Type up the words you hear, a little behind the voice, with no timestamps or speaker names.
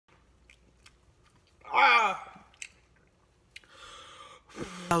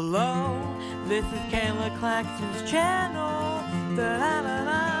Hello, this is Kayla Claxton's channel.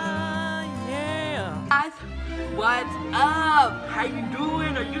 Da-da-da-da, yeah. Guys, what's up? How you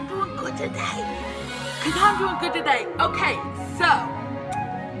doing? Are you doing good today? Cause I'm doing good today. Okay, so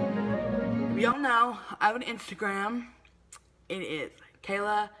we all know I have an Instagram. It is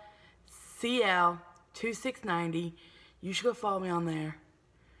Kayla CL 2690. You should go follow me on there.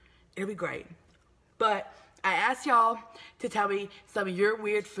 It'll be great. But I asked y'all to tell me some of your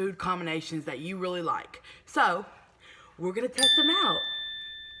weird food combinations that you really like. So, we're gonna test them out.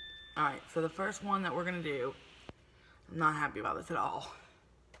 Alright, so the first one that we're gonna do, I'm not happy about this at all.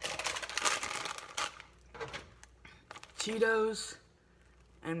 Cheetos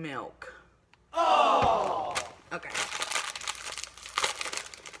and milk. Oh! Okay.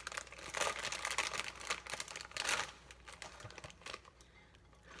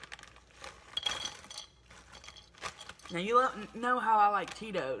 Now you know how I like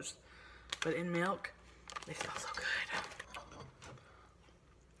Cheetos, but in milk, they smell so good.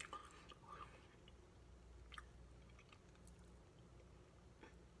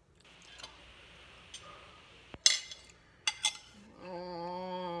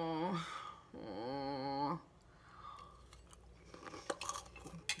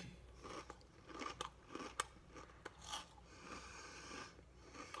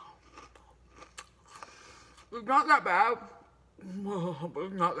 It's not that bad, but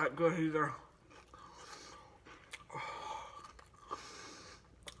it's not that good either.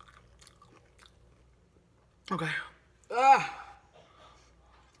 Okay.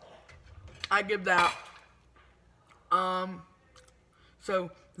 I give that, so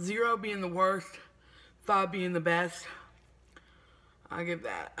 0 being the worst, 5 being the best, I give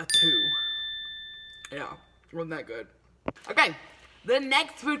that a 2. Yeah, wasn't that good. Okay, the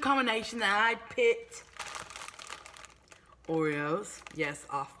next food combination that I picked, Oreos, yes,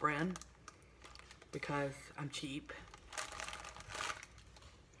 off-brand, because I'm cheap,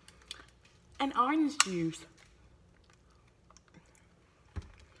 and orange juice.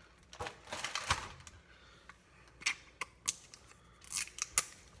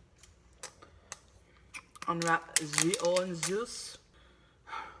 Unwrap the orange juice.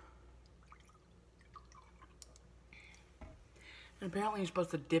 And apparently you're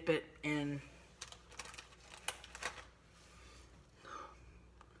supposed to dip it in.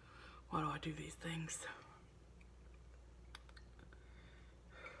 Why do I do these things?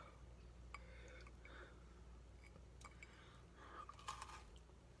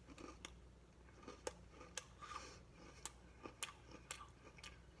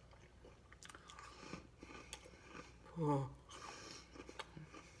 Oh.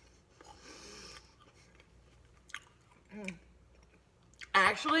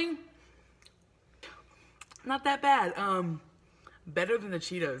 Actually, not that bad. Better than the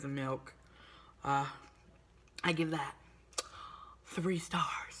Cheetos and milk. I give that 3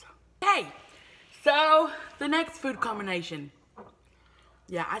 stars. Hey, so the next food combination.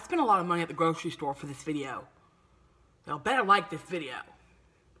 Yeah, I spent a lot of money at the grocery store for this video. Y'all better like this video.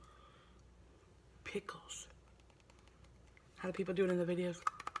 Pickles. How do people do it in the videos?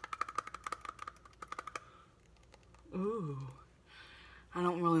 Ooh. I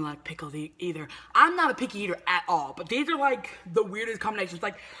don't really like pickles either. I'm not a picky eater at all, but these are like the weirdest combinations.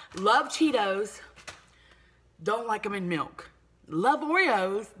 Like, love Cheetos, don't like them in milk. Love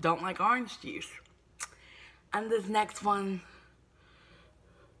Oreos, don't like orange juice. And this next one,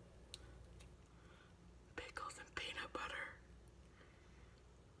 pickles and peanut butter.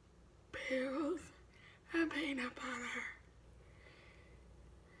 Pickles and peanut butter.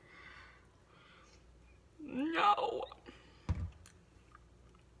 No.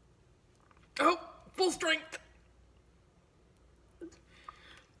 Oh, full strength.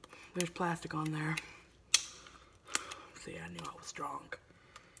 There's plastic on there. See, I knew I was strong.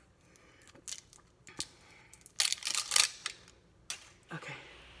 Okay.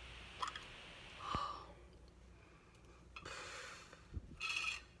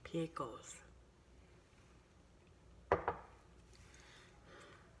 Pickles.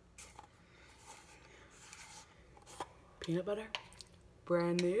 Peanut butter,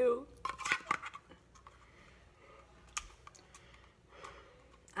 brand new.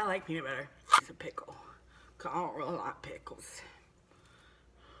 I like peanut butter. It's a pickle. Cause I don't really like pickles.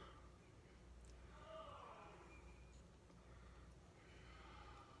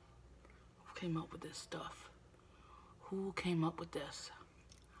 Who came up with this stuff? Who came up with this?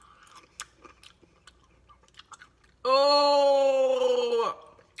 Oh!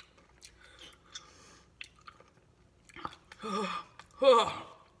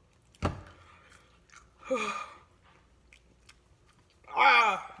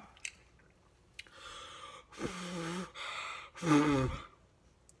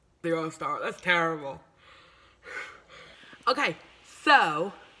 0-star. That's terrible. Okay,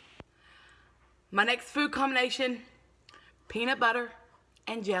 so my next food combination, peanut butter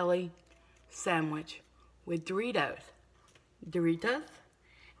and jelly sandwich with Doritos. Doritos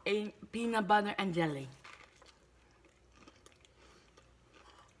and peanut butter and jelly.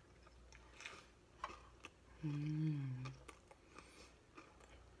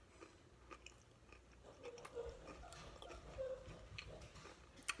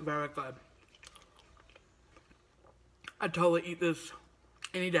 Very good. I'd totally eat this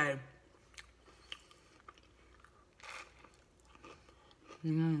any day.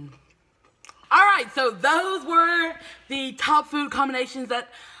 Alright, so those were the top food combinations that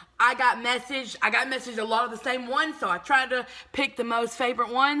I got messaged. I got messaged a lot of the same ones, so I tried to pick the most favorite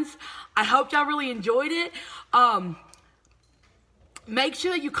ones. I hope y'all really enjoyed it. Make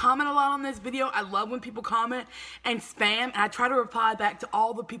sure that you comment a lot on this video. I love when people comment and spam, and I try to reply back to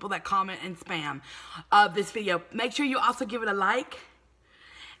all the people that comment and spam this video. Make sure you also give it a like,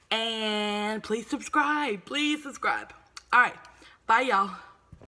 and please subscribe. Please subscribe. All right, bye y'all.